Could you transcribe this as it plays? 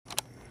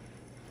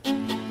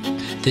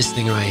This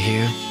thing right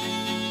here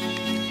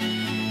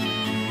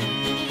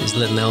is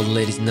letting the older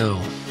ladies know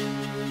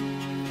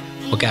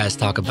what guys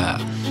talk about.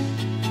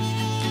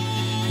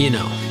 You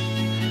know,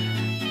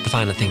 the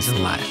finer things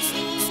in life.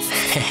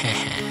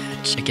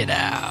 Check it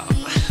out.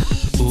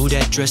 Ooh,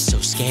 that dress so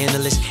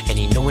scandalous, and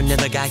you know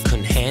another guy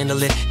couldn't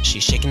handle it.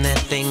 She's shaking that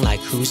thing like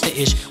who's the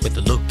ish, with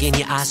the look in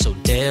your eyes so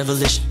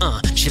devilish.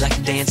 She likes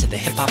to dance at the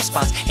hip-hop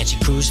spots, and she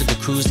cruises the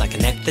cruise like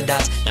connect the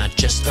dots. Not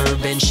just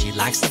urban, she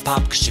likes to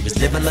pop, cause she was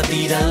living la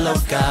vida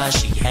loca.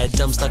 She had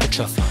dumps like a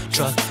truck.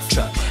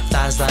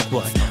 Thighs like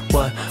what?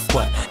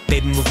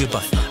 Baby, move your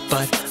butt.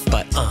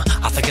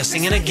 I think I'm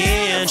singing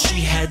again. She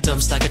had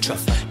dumps like a truck.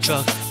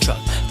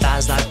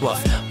 Thighs like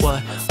what?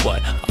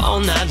 All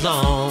night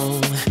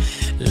long.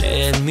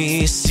 Let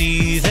me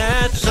see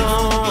that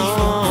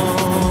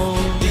thong.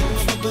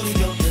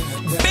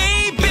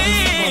 Baby,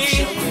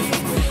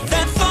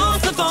 that thong.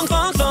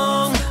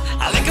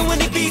 I like it when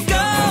the beat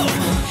go.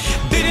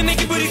 Baby,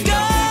 make your booty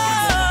go.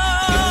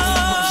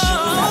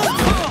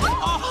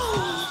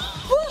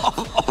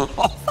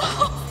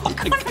 Oh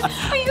my God.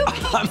 Are you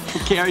okay? I'm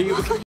okay, are you okay?